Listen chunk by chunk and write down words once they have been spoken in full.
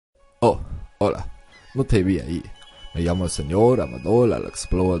Oh, hola. No te vi ahí. Me llamo Señor, Amador, el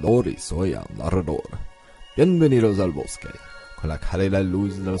explorador y soy un narrador. Bienvenidos al bosque. Con la cálida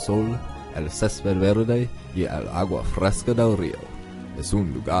luz del sol, el césped verde y el agua fresca del río. Es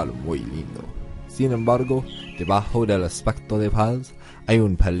un lugar muy lindo. Sin embargo, debajo del aspecto de paz, hay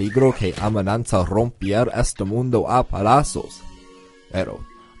un peligro que amenaza romper este mundo a pedazos. Pero,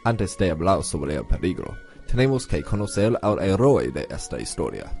 antes de hablar sobre el peligro, tenemos que conocer al héroe de esta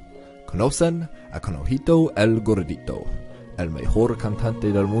historia. ¿Conocen a Conejito el Gordito, el mejor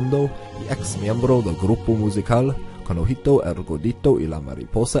cantante del mundo y ex miembro del grupo musical Conejito el Gordito y la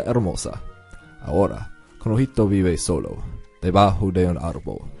Mariposa Hermosa? Ahora, Conejito vive solo, debajo de un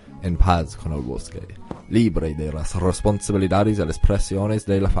árbol, en paz con el bosque, libre de las responsabilidades y las presiones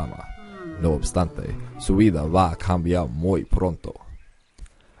de la fama. No obstante, su vida va a cambiar muy pronto.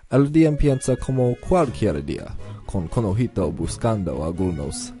 El día empieza como cualquier día, con Conejito buscando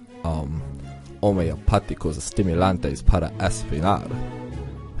algunos homeopáticos estimulantes para aspirar.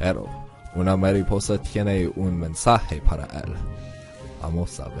 Pero una mariposa tiene un mensaje para él.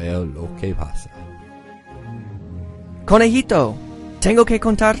 Vamos a ver lo que pasa. Conejito, tengo que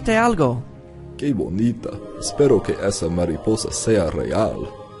contarte algo. Qué bonita. Espero que esa mariposa sea real.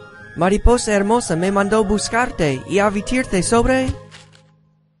 Mariposa Hermosa me mandó buscarte y advertirte sobre...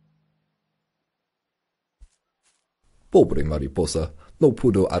 Pobre mariposa, no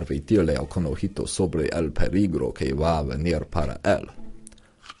pudo advertirle al conejito sobre el peligro que va a venir para él.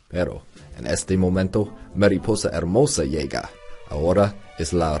 Pero, en este momento, Mariposa Hermosa llega. Ahora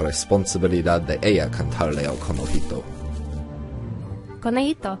es la responsabilidad de ella cantarle al conejito.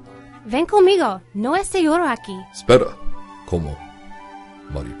 Conejito, ven conmigo, no es seguro aquí. Espera, ¿cómo?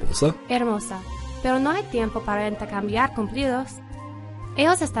 ¿Mariposa? Hermosa, pero no hay tiempo para intercambiar cumplidos.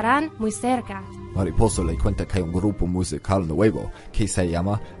 Ellos estarán muy cerca. Mariposa le cuenta que hay un grupo musical nuevo que se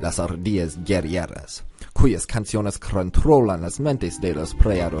llama Las Ardillas Guerreras, cuyas canciones controlan las mentes de los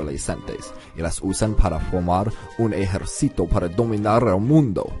preadolescentes y las usan para formar un ejército para dominar el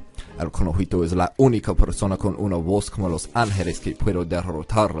mundo. El conejito es la única persona con una voz como los ángeles que puede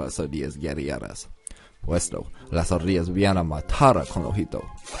derrotar las ardillas guerreras. Puesto, las ardillas vienen a matar al conejito.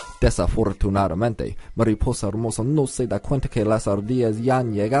 Desafortunadamente, Mariposa Hermosa no se da cuenta que las ardillas ya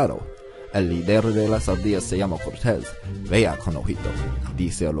han llegado. El líder de las ardillas se llama Cortés. Ve a Conejito,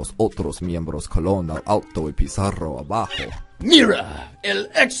 dice a los otros miembros Colón al alto y Pizarro abajo. Mira, el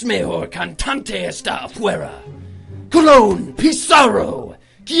ex mejor cantante está afuera. Colón, Pizarro,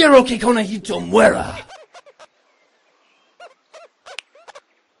 quiero que Conejito muera.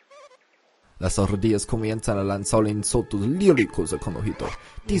 Las ardillas comienzan a lanzar insultos líricos al conejito.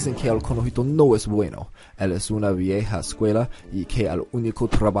 Dicen que el conejito no es bueno. Él es una vieja escuela y que el único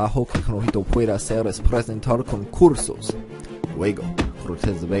trabajo que el conejito puede hacer es presentar concursos. Luego,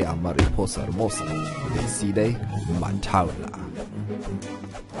 Cortés ve a Mariposa Hermosa y decide matarla.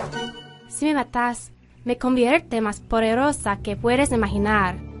 Si me matas, me convierte más poderosa que puedes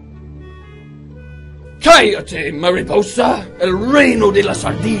imaginar. ¡Cállate, Mariposa! El reino de las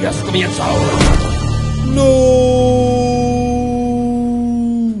ardillas comienza ahora. ¡No!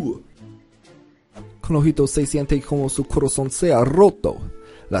 Conejito se siente como su corazón se ha roto.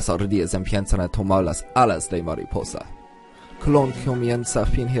 Las ardillas empiezan a tomar las alas de Mariposa. Colón comienza a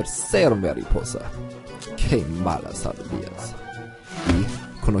fingir ser Mariposa. ¡Qué malas ardillas! Y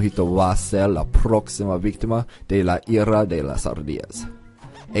Conejito va a ser la próxima víctima de la ira de las ardillas.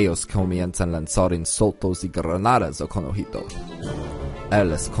 Ellos comienzan a lanzar insultos y granadas al conejito.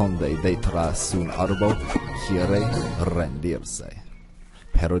 Él esconde detrás de un árbol y quiere rendirse.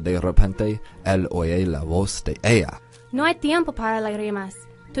 Pero de repente, él oye la voz de ella. No hay tiempo para lágrimas.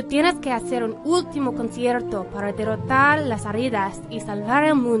 Tú tienes que hacer un último concierto para derrotar las ardillas y salvar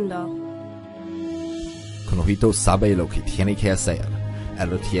el mundo. Conejito sabe lo que tiene que hacer.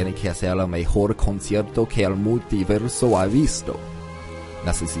 Él tiene que hacer el mejor concierto que el multiverso ha visto.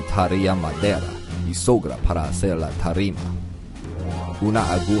 Necesitaría madera y soga para hacer la tarima, una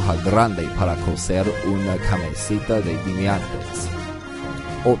aguja grande para coser una camiseta de diamantes,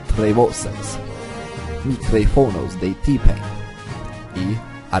 otras voces, micrófonos de tipe y,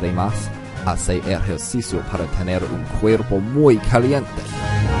 además, hace ejercicio para tener un cuerpo muy caliente.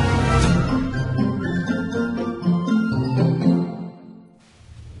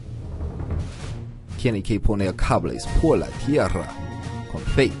 Tiene que poner cables por la tierra,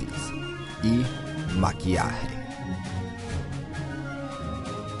 confetis y maquillaje.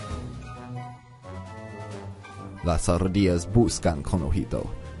 Las ardillas buscan Conejito,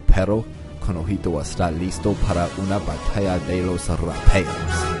 pero Conejito está listo para una batalla de los raperos.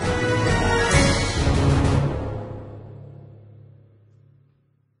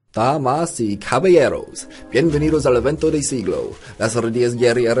 Damas y caballeros, bienvenidos al evento del siglo. Las ardillas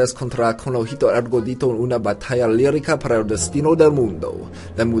guerreras contra Conejito el Gordito en una batalla lírica para el destino del mundo.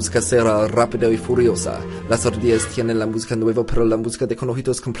 La música será rápida y furiosa. Las ardillas tienen la música nueva, pero la música de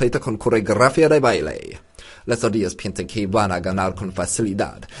Conejito es completa con coreografía de baile. Las ardillas piensan que van a ganar con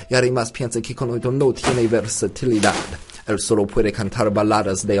facilidad, y además piensan que Conejito no tiene versatilidad. Él solo puede cantar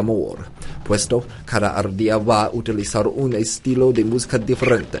baladas de amor, puesto cada ardilla va a utilizar un estilo de música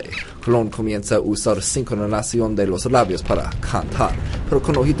diferente. Clon comienza a usar sincronización de los labios para cantar, pero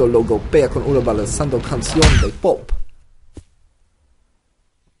Conejito lo golpea con una balanzando canción de pop.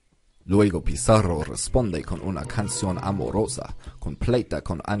 Luego Pizarro responde con una canción amorosa, completa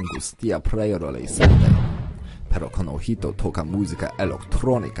con angustia preadolescente. Pero Conejito toca música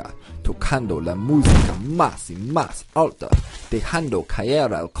electrónica, tocando la música más y más alta, dejando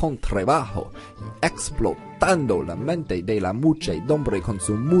caer el contrabajo y explotando la mente de la muchedumbre con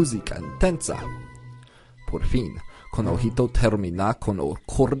su música intensa. Por fin, Conejito termina con un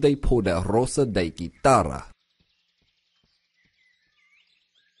acorde poderoso de guitarra.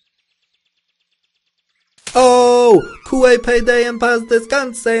 ¡Oh! QAPD en paz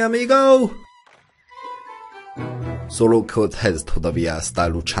descanse, amigo. Solo Cortés todavía está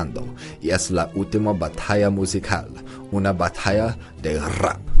luchando, y es la última batalla musical, una batalla de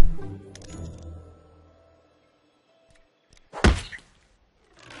rap.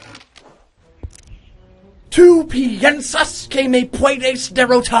 ¿Tú piensas que me puedes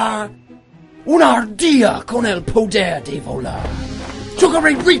derrotar? Una ardilla con el poder de volar.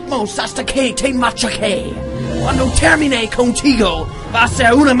 Tocaré ritmos hasta que te machaque. Cuando termine contigo, va a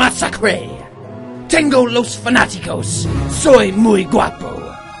ser una masacre. Tengo los fanáticos, soy muy guapo,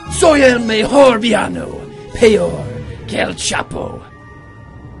 soy el mejor villano, peor que el Chapo.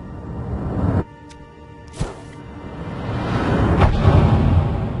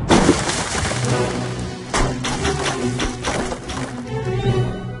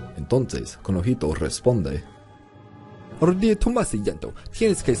 Entonces, Conejito responde: Ardilla, toma asiento,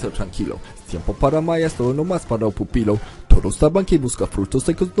 tienes que ser tranquilo. Tiempo para maestro, no más para el pupilo. Todos saben que busca frutos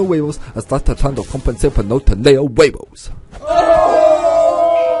secos no huevos. Está tratando de compensar por no tener huevos.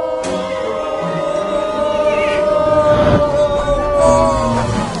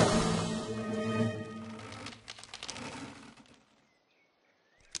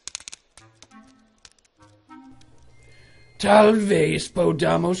 Tal vez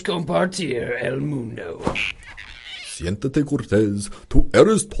podamos compartir el mundo. Siéntate, Cortés, ¿tú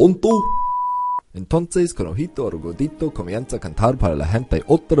eres tonto? Entonces Conejito el Gordito comienza a cantar para la gente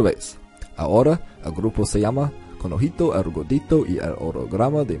otra vez. Ahora el grupo se llama Conejito el Gordito y el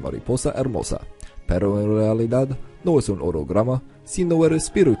holograma de Mariposa Hermosa. Pero en realidad no es un holograma, sino el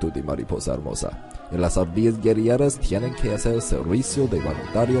espíritu de Mariposa Hermosa. Y las ardillas guerreras tienen que hacer servicio de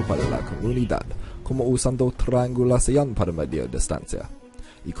voluntario para la comunidad, como usando triangulación para medir distancia.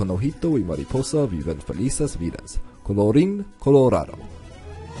 Y Conejito y Mariposa viven felices vidas. Colorín colorado.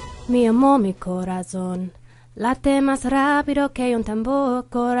 Mi amor, mi corazón, late más rápido que un tambor,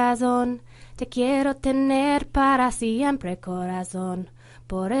 corazón. Te quiero tener para siempre, corazón.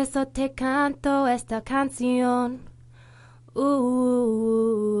 Por eso te canto esta canción.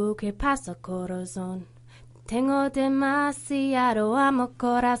 ¿Qué pasa, corazón? Tengo demasiado amor,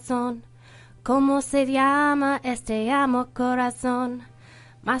 corazón. ¿Cómo se llama este amor, corazón?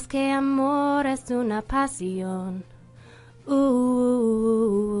 Más que amor es una pasión.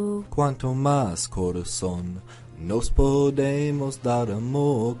 Cuanto más, corazón, nos podemos dar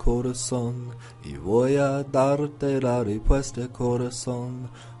amor, corazón, y voy a darte la respuesta, corazón,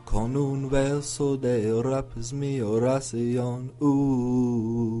 con un verso de rap es mi oración.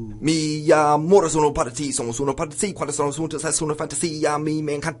 Mi amor es uno para ti, somos uno para ti, cuando estamos juntos es una fantasía, a mí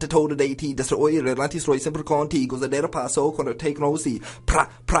me encanta todo de ti, destruir el anti-destroy siempre contigo, de paso cuando te conocí,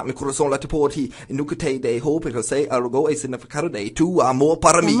 mi corazón late por ti, y nunca te dejo, pero sé algo es significado de tu amor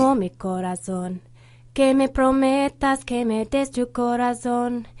para mí. Amor, mi corazón, que me prometas que me des tu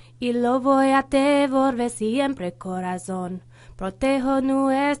corazón, y lo voy a devolver siempre, corazón. Protejo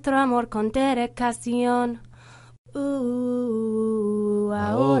nuestro amor con dedicación.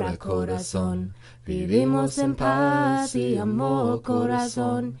 Ahora, corazón, vivimos en paz y amor,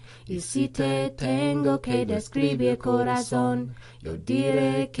 corazón. Y si te tengo que describir, corazón, yo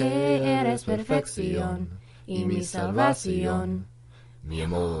diré que eres perfección y mi salvación. Mi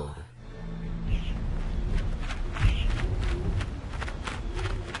amor.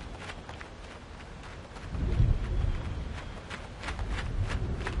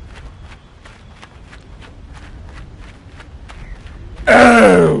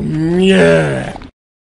 Oh, yeah.